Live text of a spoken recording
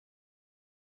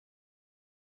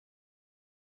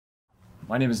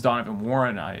My name is Donovan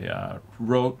Warren. I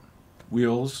wrote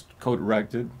Wheels,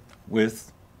 co-directed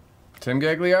with Tim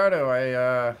Gagliardo.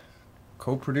 I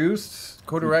co-produced,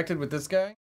 co-directed with this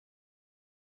guy.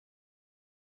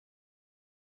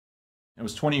 I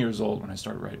was 20 years old when I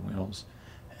started writing Wheels.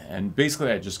 And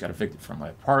basically I just got evicted from my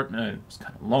apartment. It was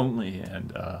kind of lonely,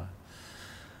 and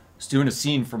was doing a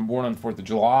scene from Born on the 4th of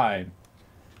July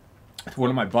with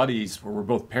one of my buddies where we're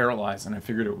both paralyzed, and I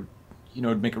figured it would,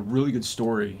 it'd make a really good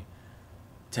story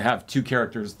to have two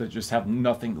characters that just have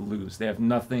nothing to lose. They have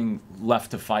nothing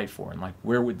left to fight for. And like,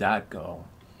 where would that go?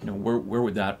 Where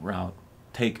would that route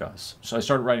take us? So I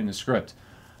started writing the script.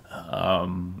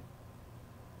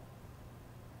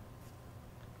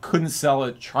 Couldn't sell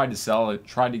it, tried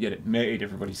to get it made.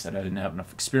 Everybody said I didn't have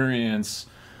enough experience.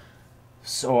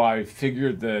 So I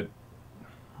figured that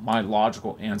my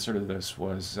logical answer to this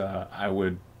was I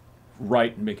would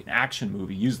write and make an action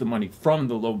movie, use the money from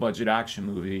the low-budget action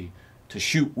movie to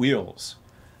shoot Wheels.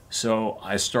 So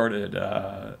I started,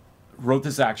 wrote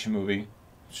this action movie,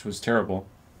 which was terrible,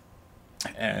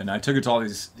 and I took it to all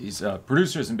these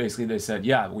producers, and basically they said,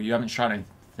 yeah, well, you haven't shot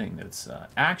anything that's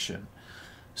action.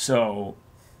 So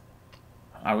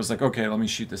I was like, okay, let me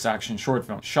shoot this action short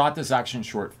film. Shot this action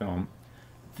short film.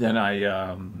 Then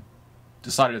I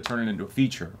decided to turn it into a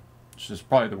feature, which is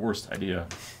probably the worst idea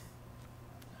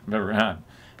I've ever had.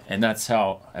 And that's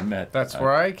how I met. That's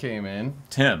where I came in.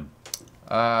 Tim.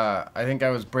 I think I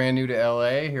was brand new to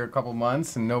LA here a couple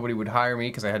months, and nobody would hire me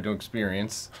because I had no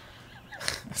experience.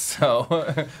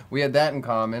 So we had that in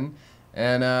common.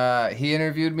 And he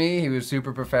interviewed me. He was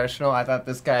super professional. I thought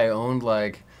this guy owned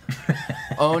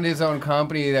owned his own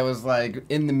company that was like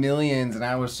in the millions, and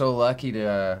I was so lucky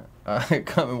to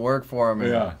come and work for him.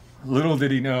 Yeah. Little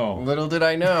did he know. Little did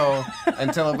I know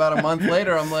until about a month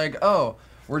later. I'm like, oh,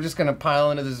 we're just gonna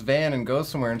pile into this van and go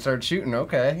somewhere and start shooting.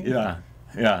 Okay. Yeah.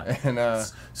 Yeah. And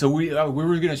so we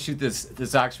were gonna shoot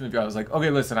this action movie. I was like, okay,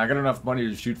 listen, I got enough money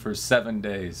to shoot for 7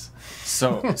 days.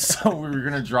 So we were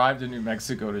gonna drive to New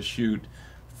Mexico to shoot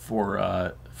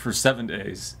for 7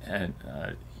 days, and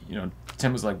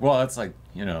Tim was like, well, that's like,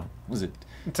 was it?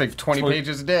 It's like 20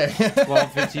 pages a day.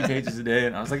 12, 15 pages a day.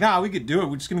 And I was like, nah, we could do it.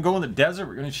 We're just going to go in the desert.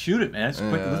 We're going to shoot it, man.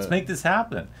 Let's make this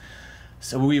happen.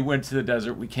 So we went to the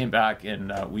desert. We came back,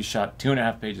 and we shot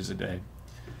 2.5 pages a day.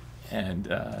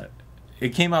 And it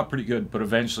came out pretty good, but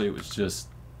eventually it was just...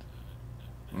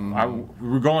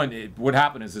 what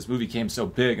happened is this movie came so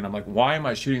big, and I'm like, why am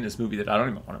I shooting this movie that I don't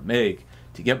even want to make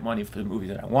to get money for the movie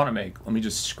that I want to make? Let me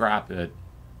just scrap it,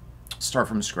 start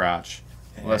from scratch.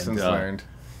 Lessons learned.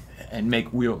 And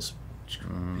make Wheels,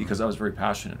 because I was very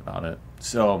passionate about it.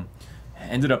 So I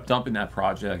ended up dumping that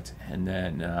project, and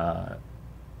then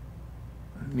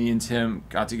me and Tim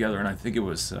got together, and I think it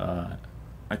was my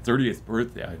 30th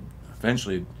birthday. I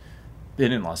eventually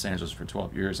been in Los Angeles for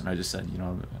 12 years, and I just said,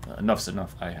 enough's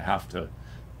enough. I have to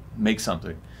make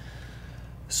something.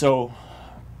 So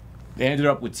they ended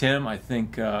up with Tim. I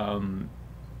think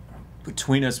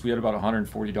between us, we had about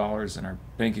 $140 in our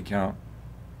bank account.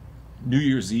 New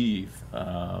Year's Eve,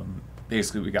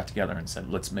 basically we got together and said,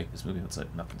 let's make this movie, let's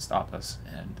let nothing stop us,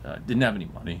 and didn't have any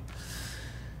money.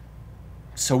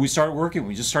 So we started working,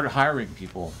 we just started hiring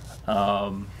people. Yeah,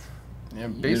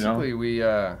 basically we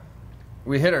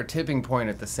hit our tipping point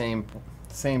at the same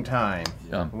time,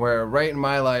 where right in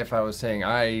my life I was saying,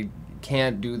 I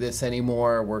can't do this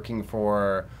anymore, working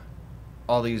for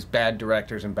all these bad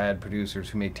directors and bad producers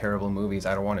who make terrible movies.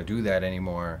 I don't want to do that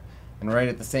anymore. And right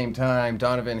at the same time,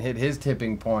 Donovan hit his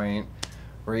tipping point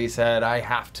where he said, I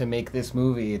have to make this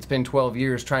movie. It's been 12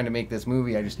 years trying to make this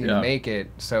movie. I just need to make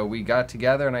it. So we got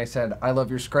together, and I said, I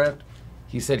love your script.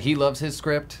 He said he loves his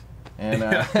script. And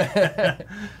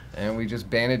and we just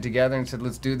banded together and said,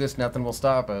 let's do this. Nothing will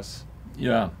stop us.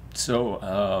 Yeah. So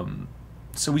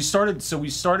we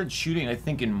started shooting, I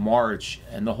think, in March,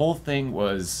 and the whole thing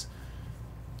was...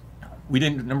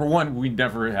 number one, we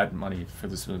never had money for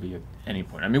this movie at any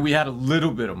point. I mean, we had a little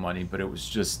bit of money, but it was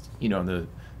just, the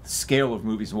scale of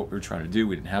movies and what we were trying to do,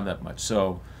 we didn't have that much.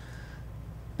 So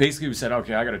basically we said,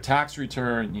 okay, I got a tax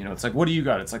return. It's like, what do you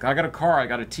got? It's like, I got a car, I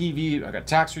got a TV, I got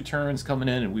tax returns coming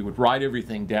in, and we would write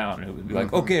everything down. And it would be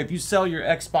like, okay, if you sell your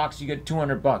Xbox, you get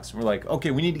 $200. And we're like,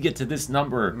 okay, we need to get to this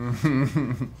number.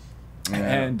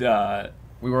 And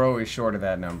we were always short of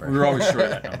that number. We were always short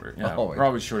of that number. Yeah, we're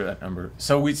always short of that number.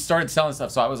 So we started selling stuff.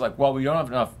 So I was like, well, we don't have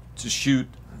enough to shoot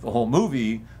the whole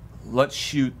movie. Let's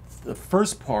shoot the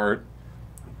first part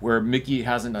where Mickey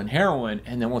hasn't done heroin,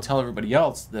 and then we'll tell everybody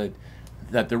else that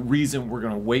the reason we're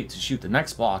going to wait to shoot the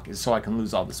next block is so I can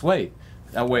lose all this weight.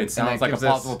 That way it sounds like a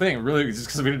possible thing. Really, it's just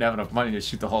because we didn't have enough money to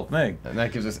shoot the whole thing. And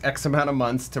that gives us X amount of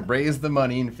months to raise the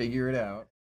money and figure it out.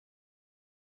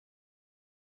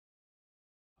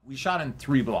 we shot in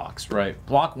 3 blocks, right?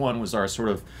 Block 1 was our sort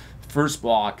of first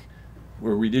block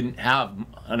where we didn't have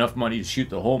enough money to shoot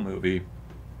the whole movie,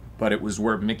 but it was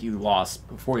where Mickey lost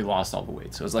before he lost all the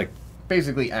weight. So it was like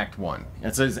basically Act 1.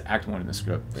 It says Act 1 in the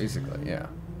script. Basically, yeah.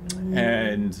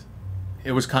 And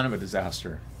it was kind of a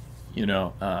disaster, you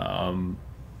know. I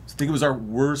think it was our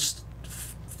worst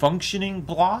functioning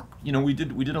block. You know, we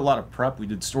did a lot of prep. We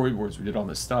did storyboards. We did all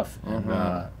this stuff.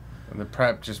 And the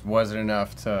prep just wasn't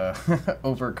enough to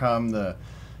overcome the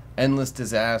endless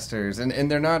disasters. And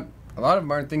they're not, a lot of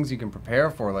them aren't things you can prepare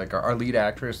for. Like our lead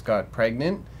actress got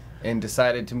pregnant and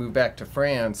decided to move back to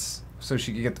France so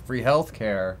she could get the free health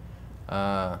care,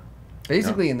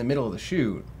 basically in the middle of the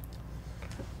shoot.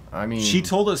 I mean, she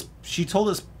told us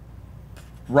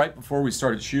right before we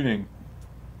started shooting.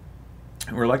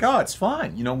 And we're like, oh, it's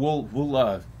fine. You know,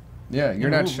 we'll yeah, you're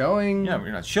not showing. Yeah,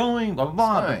 we're not showing, blah, blah,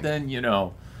 blah. But then, you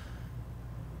know,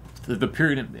 the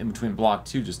period in between block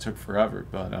 2 just took forever.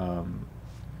 But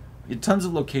we had tons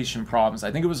of location problems.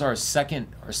 I think it was our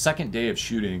second day of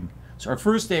shooting. So our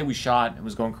first day we shot and it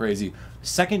was going crazy. The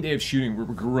second day of shooting, we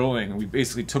were guerrilling and we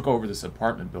basically took over this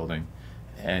apartment building.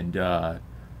 And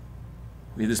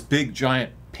we had this big,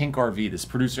 giant pink RV. This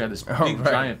producer had this big,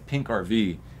 giant pink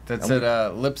RV. That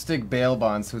said lipstick bail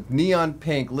bonds with neon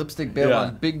pink lipstick bail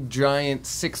bonds, big giant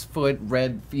 6-foot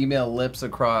red female lips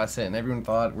across it, and everyone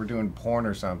thought we're doing porn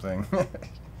or something.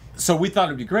 So we thought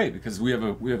it'd be great because we have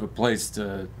a place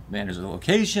to manage the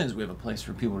locations, we have a place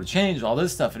for people to change, all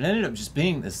this stuff, and it ended up just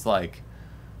being this like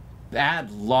bad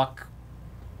luck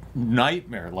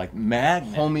nightmare, like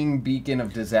magnet, homing beacon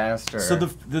of disaster. So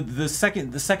the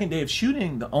second day of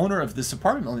shooting, the owner of this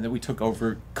apartment building that we took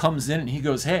over comes in and he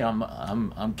goes, "Hey,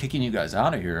 I'm kicking you guys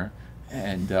out of here,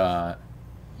 and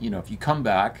you know, if you come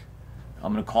back,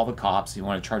 I'm gonna call the cops. You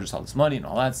want to charge us all this money and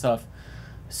all that stuff."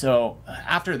 So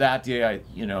after that day,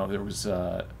 there was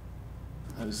a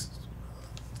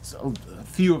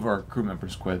few of our crew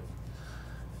members quit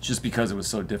just because it was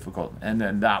so difficult, and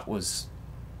then that was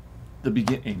the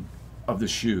beginning of the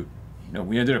shoot. You know,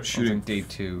 we ended up shooting like day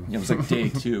 2. It was like day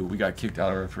 2. We got kicked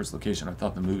out of our first location. I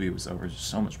thought the movie was over. Just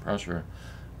so much pressure.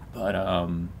 But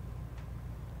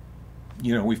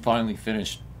you know, we finally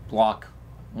finished block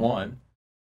 1.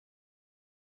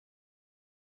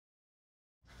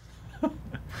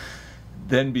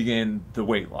 Then began the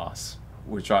weight loss,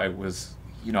 which I was,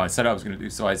 you know, I said I was going to do.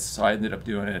 So I ended up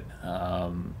doing it.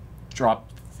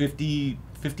 Dropped 50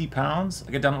 pounds.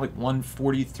 I got down to like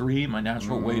 143. My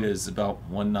natural weight is about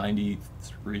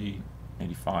 193,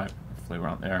 85, roughly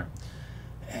around there.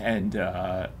 And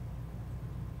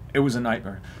it was a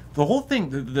nightmare. The whole thing,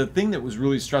 the thing that was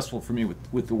really stressful for me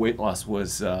with the weight loss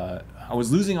was I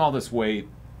was losing all this weight.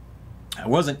 I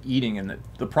wasn't eating, and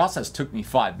the process took me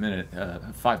 5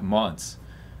 months.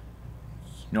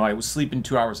 You know, I was sleeping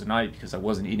 2 hours a night because I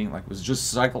wasn't eating. Like, it was just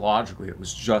psychologically, it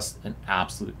was just an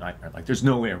absolute nightmare. Like, there's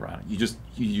no way around it.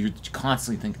 You're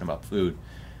constantly thinking about food.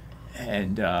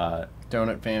 And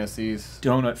donut fantasies.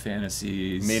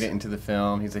 Made it into the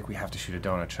film. He's like, we have to shoot a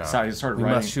donut shop. So I started writing.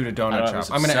 We must shoot a donut shop.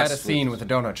 I'm going to add a scene with a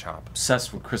donut shop.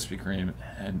 Obsessed with Krispy Kreme,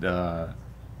 and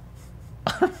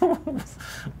what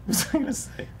was I gonna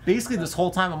say? Basically, this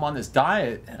whole time I'm on this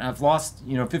diet, and I've lost,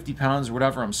 50 pounds or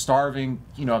whatever. I'm starving.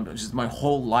 Just my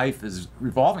whole life is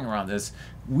revolving around this.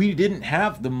 We didn't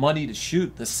have the money to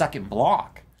shoot the second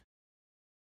block.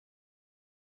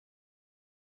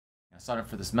 I signed up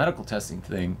for this medical testing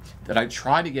thing that I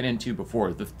tried to get into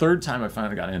before. The third time I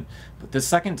finally got in, but the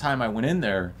second time I went in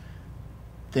there,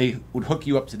 they would hook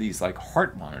you up to these like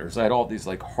heart monitors. I had all these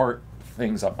like heart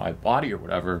things on my body or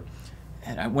whatever.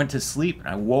 And I went to sleep and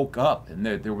I woke up and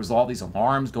there was all these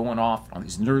alarms going off. All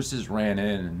these nurses ran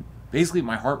in, and basically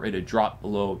my heart rate had dropped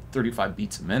below 35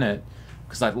 beats a minute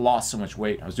because I'd lost so much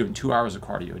weight. I was doing 2 hours of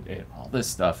cardio a day and all this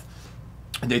stuff.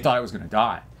 And they thought I was going to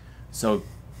die. So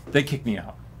they kicked me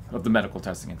out of the medical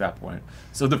testing at that point.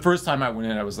 So the first time I went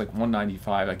in, I was like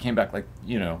 195. I came back like,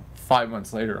 5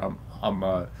 months later, I'm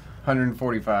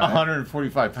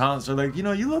 145 pounds. They're like, you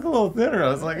look a little thinner. I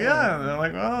was like, yeah. And they're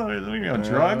like, oh, you're on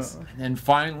drugs. And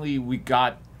finally, we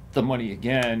got the money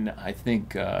again. I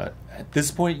think at this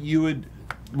point, you had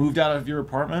moved out of your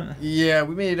apartment. Yeah,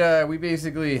 we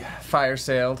basically fire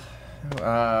sailed.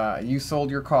 You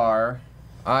sold your car.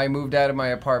 I moved out of my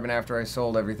apartment after I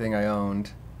sold everything I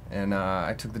owned, and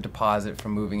I took the deposit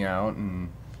from moving out and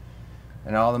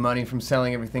all the money from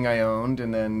selling everything I owned,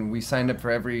 and then we signed up for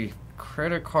every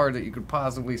credit card that you could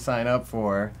possibly sign up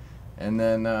for, and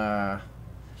then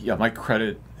yeah, my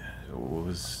credit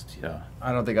was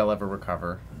I don't think I'll ever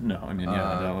recover. No, I mean,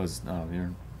 yeah, that was no.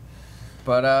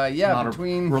 But yeah, Not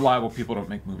reliable people don't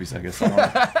make movies, I guess.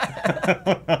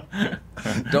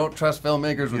 Don't trust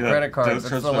filmmakers with credit cards.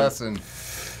 That's the lesson.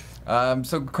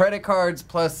 So credit cards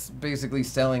plus basically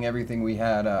selling everything we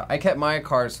had. I kept my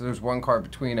car, so there was one car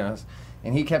between us,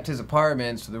 and he kept his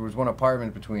apartment, so there was one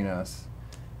apartment between us.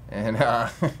 And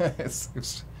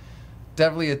it's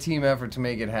definitely a team effort to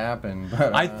make it happen.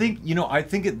 But, I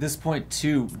think at this point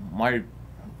too, my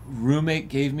roommate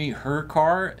gave me her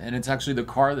car, and it's actually the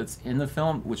car that's in the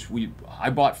film, which I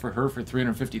bought for her for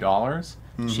 $350.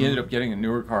 She ended up getting a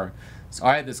newer car. So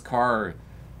I had this car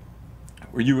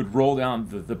where you would roll down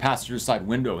the passenger side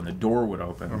window and the door would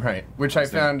open. Right, which I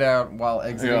found out while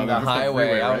exiting the highway.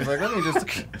 Freeway, right? I was like, let me just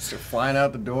start flying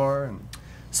out the door. And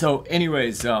so,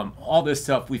 anyways, all this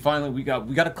stuff, we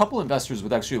got a couple investors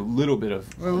with actually a little bit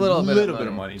of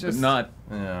money, just, but not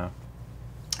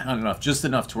not enough, just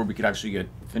enough to where we could actually get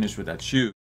finished with that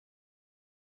shoot.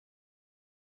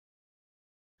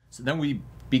 So then we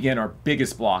began our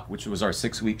biggest block, which was our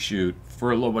 6-week shoot.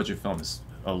 For a low budget film, is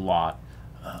a lot.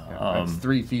 That's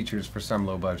 3 features for some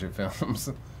low budget films.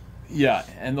 Yeah,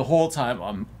 and the whole time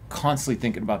I'm constantly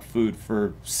thinking about food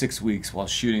for 6 weeks while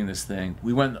shooting this thing.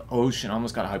 We went in the ocean,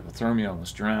 almost got hypothermia,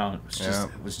 almost drowned.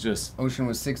 It was just ocean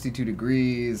was 62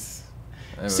 degrees.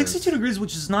 62 degrees,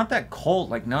 which is not that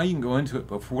cold. Like, now you can go into it,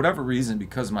 but for whatever reason,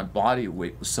 because my body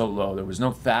weight was so low, there was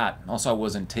no fat, and also I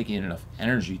wasn't taking enough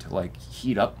energy to like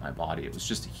heat up my body. It was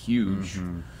just a huge.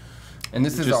 And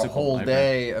this is a whole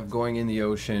day of going in the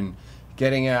ocean,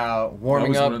 getting out,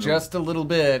 warming up just a little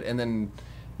bit, and then,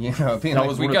 being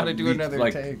like, we got to do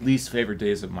another take. Least favorite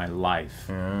days of my life.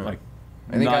 Like,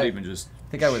 I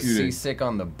think I was seasick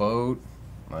on the boat.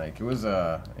 Like, it was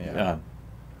yeah.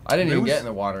 I didn't even get in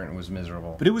the water, and it was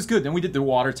miserable. But it was good. Then we did the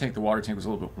water tank. The water tank was a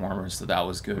little bit warmer, so that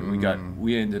was good.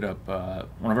 We ended up,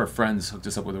 one of our friends hooked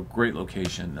us up with a great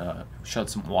location, shot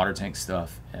some water tank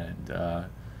stuff, and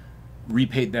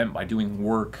repaid them by doing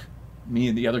work. Me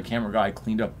and the other camera guy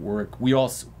cleaned up work. We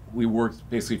worked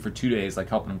basically for 2 days, like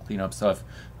helping them clean up stuff.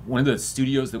 One of the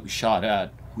studios that we shot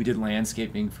at, we did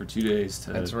landscaping for 2 days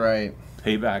to That's right.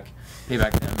 pay back them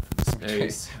for the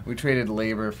space. We traded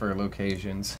labor for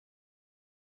locations.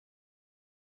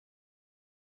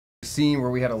 Scene where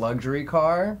we had a luxury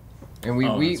car, and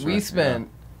we spent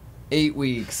 8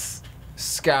 weeks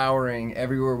scouring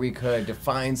everywhere we could to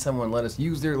find someone let us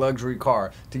use their luxury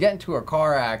car to get into a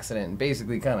car accident and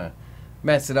basically kind of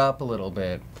mess it up a little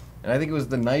bit. And I think it was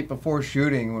the night before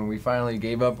shooting when we finally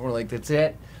gave up and we're like, that's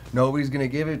it, nobody's gonna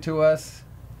give it to us.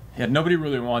 Yeah, nobody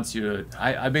really wants you to.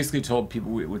 I basically told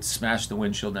people we would smash the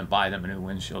windshield and buy them a new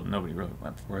windshield, and nobody really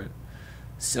went for it.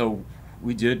 So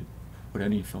we did what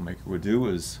any filmmaker would do,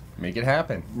 is make it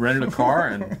happen. Rented a car,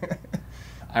 and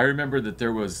I remember that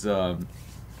there was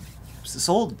this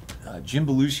old Jim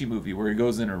Belushi movie where he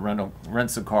goes in and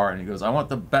rents a car, and he goes, I want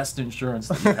the best insurance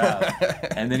that you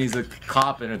have. And then he's a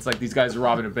cop, and it's like these guys are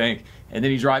robbing a bank, and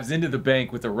then he drives into the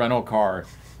bank with a rental car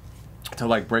to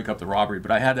like break up the robbery.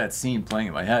 But I had that scene playing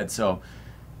in my head. So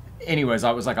anyways,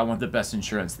 I was like, I want the best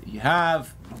insurance that you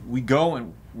have. We go,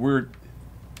 and we're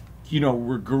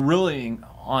guerrilling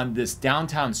on this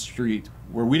downtown street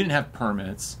where we didn't have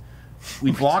permits.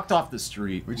 We blocked off the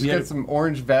street. We just had some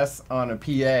orange vests on a PA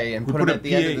and put them at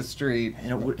the end of the street.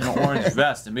 In an orange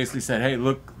vest, and basically said, hey,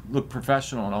 look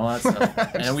professional and all that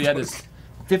stuff. And then we had this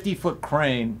 50-foot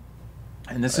crane,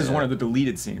 and this is one of the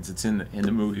deleted scenes. It's in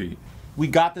the movie. We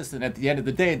got this, and at the end of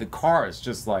the day, the car is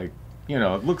just like,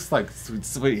 it looks like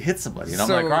somebody hit somebody. And I'm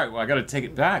like, all right, well, I got to take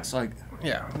it back. So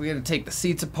we had to take the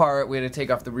seats apart. We had to take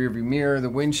off the rearview mirror. The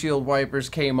windshield wipers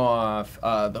came off.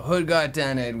 The hood got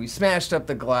dented. We smashed up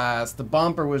the glass. The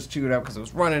bumper was chewed up because it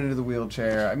was running into the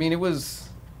wheelchair. I mean, it was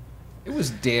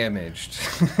damaged.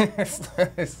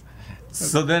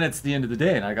 So then it's the end of the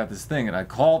day, and I got this thing, and I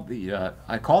called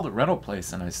the rental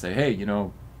place, and I say, hey,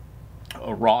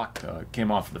 a rock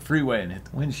came off the freeway and hit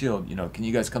the windshield. Can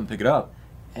you guys come pick it up?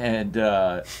 And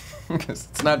because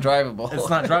it's not drivable. It's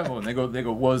not drivable. And they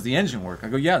go, well, does the engine work? I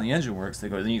go, yeah, the engine works. They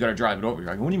go, then you got to drive it over.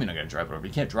 I go, what do you mean I got to drive it over?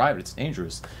 You can't drive it. It's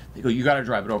dangerous. They go, you got to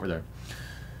drive it over there.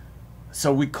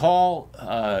 So we call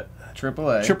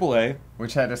AAA,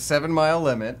 which had a 7-mile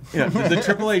limit. Yeah, the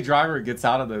AAA driver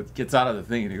gthe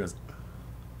thing, and he goes,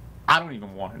 I don't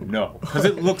even want to know, because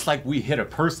it looks like we hit a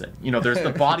person. There's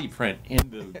the body print in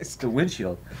the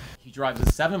windshield. He drives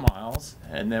us 7 miles,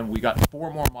 and then we got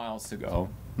 4 more miles to go.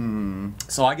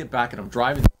 So I get back, and I'm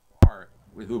driving the car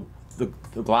with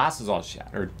the glass is all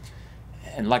shattered,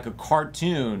 and like a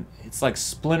cartoon, it's like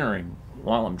splintering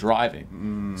while I'm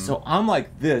driving. So I'm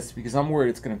like this because I'm worried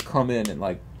it's going to come in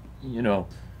and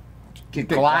get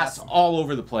glass all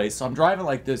over the place. So I'm driving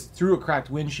like this through a cracked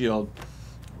windshield,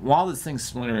 while this thing's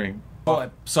splintering,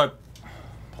 so I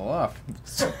pull off.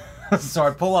 So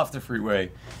I pull off the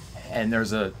freeway, and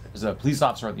there's a police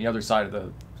officer on the other side of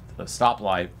the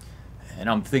stoplight, and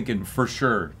I'm thinking for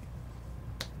sure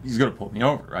he's gonna pull me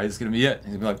over, right? It's gonna be it.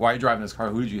 He's gonna be like, "Why are you driving this car?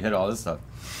 Who did you hit? All this stuff."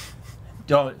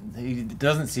 He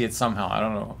doesn't see it somehow. I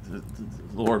don't know.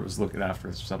 The Lord was looking after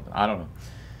us or something. I don't know.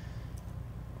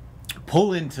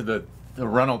 Pull into the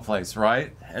rental place,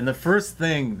 right? And the first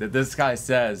thing that this guy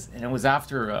says, and it was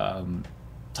after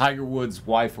Tiger Woods'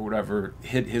 wife or whatever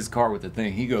hit his car with the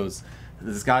thing. He goes,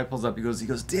 this guy pulls up. He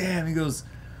goes, "Damn!" He goes,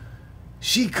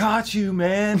 "She caught you,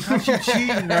 man. Caught you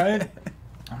cheating, right?"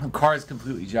 The car is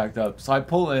completely jacked up. So I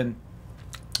pull in,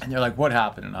 and they're like, "What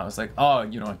happened?" And I was like, "Oh,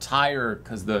 a tire,"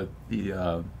 because the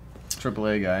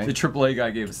AAA guy. The AAA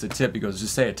guy gave us the tip. He goes,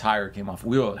 "Just say a tire came off a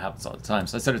wheel." It happens all the time.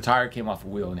 So I said a tire came off a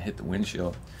wheel and hit the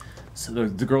windshield. So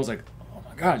the girl's like, "Oh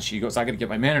my God." She goes, "I got to get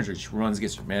my manager." She runs,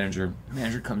 gets her manager. The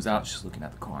manager comes out. She's looking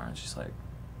at the car, and she's like,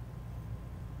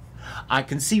 "I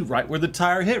can see right where the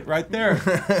tire hit, right there."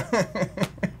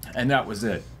 And that was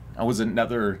it. That was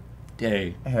another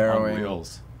day harrowing. On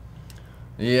wheels.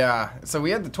 Yeah, so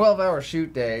we had the 12-hour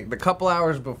shoot day, the couple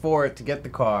hours before it to get the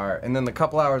car, and then the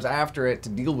couple hours after it to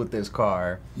deal with this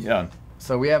car. Yeah.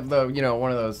 So we have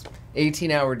one of those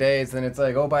 18-hour days, and it's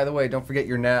like, oh, by the way, don't forget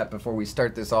your nap before we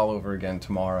start this all over again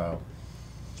tomorrow.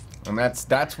 And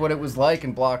that's what it was like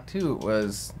in Block 2. It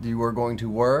was you were going to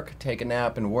work, take a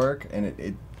nap, and work, and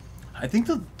it I think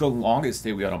the longest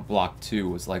day we had on Block 2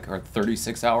 was like our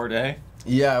 36-hour day.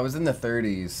 Yeah, it was in the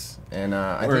 30s, and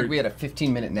I think we had a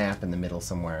 15-minute nap in the middle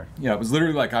somewhere. Yeah, it was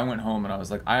literally like I went home and I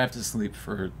was like, I have to sleep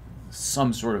for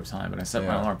some sort of time, and I set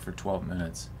my alarm for 12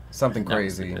 minutes. Something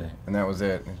crazy, and that was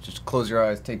it. Just close your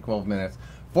eyes, take 12 minutes.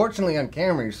 Fortunately, on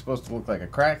camera, you're supposed to look like a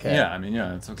crackhead. Yeah, I mean,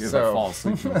 it's okay if I fall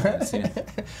asleep.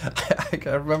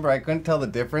 I remember I couldn't tell the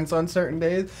difference on certain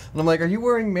days, and I'm like, are you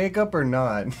wearing makeup or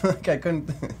not? Like, I couldn't...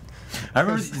 I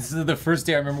remember this is the first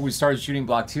day I remember we started shooting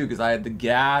Block 2 because I had the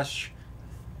gash,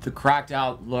 the cracked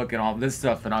out look, and all this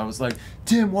stuff, and I was like,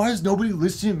 "Tim, why is nobody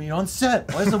listening to me on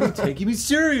set? Why is nobody taking me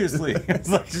seriously?" It's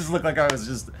like just looked like I was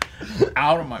just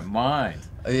out of my mind.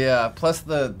 Yeah, plus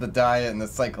the diet and the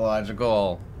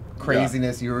psychological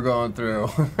craziness you were going through.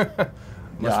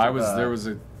 There was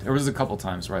a couple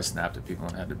times where I snapped at people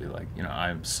and had to be like,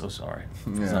 I'm so sorry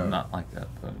because I'm not like that,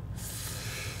 but.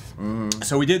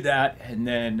 So we did that, and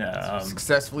then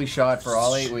successfully shot for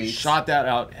all 8 weeks. Shot that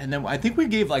out, and then I think we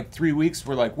gave like 3 weeks.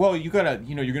 We're like, well, you're gonna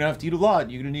have to eat a lot.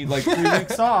 You're gonna need like 3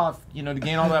 weeks off, to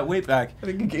gain all that weight back. I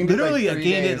think I gained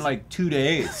it in like 2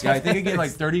 days. Yeah, I think I gained like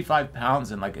 35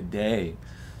 pounds in like a day.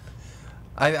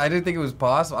 I didn't think it was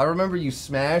possible. I remember you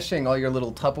smashing all your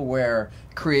little Tupperware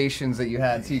creations that you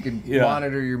had so you could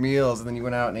monitor your meals, and then you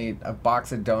went out and ate a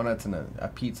box of donuts and a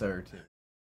pizza or two.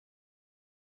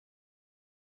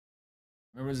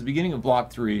 Remember, it was the beginning of Block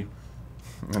 3.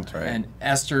 That's right. And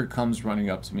Esther comes running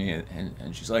up to me,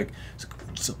 and she's like,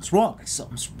 "Something's wrong.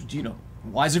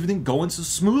 Why is everything going so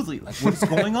smoothly? Like, what's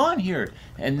going on here?"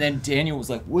 And then Daniel was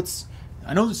like,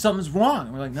 I know that something's wrong.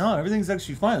 And we're like, "No, everything's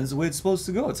actually fine. This is the way it's supposed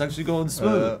to go. It's actually going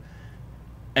smooth."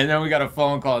 And then we got a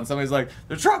phone call, and somebody's like,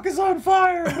 "The truck is on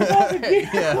fire."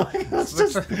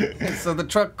 So the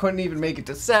truck couldn't even make it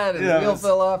to set, and the wheel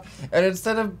fell off. And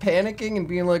instead of panicking and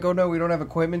being like, "Oh no, we don't have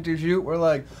equipment to shoot," we're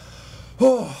like,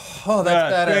 "Oh, that's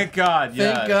better. Thank God.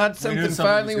 Thank God something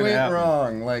finally went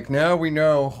wrong. Like, now we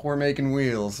know we're making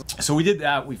wheels." So we did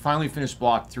that. We finally finished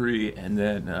Block 3, and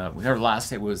then our last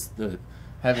day was the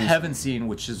Heaven scene,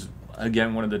 which is,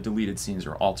 again, one of the deleted scenes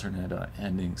or alternate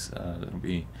endings that'll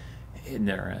be in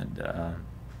there. And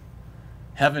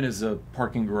Heaven is a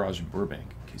parking garage in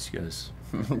Burbank, in case you guys...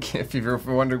 If you've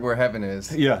ever wondered where Heaven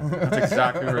is. Yeah, that's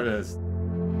exactly where it is.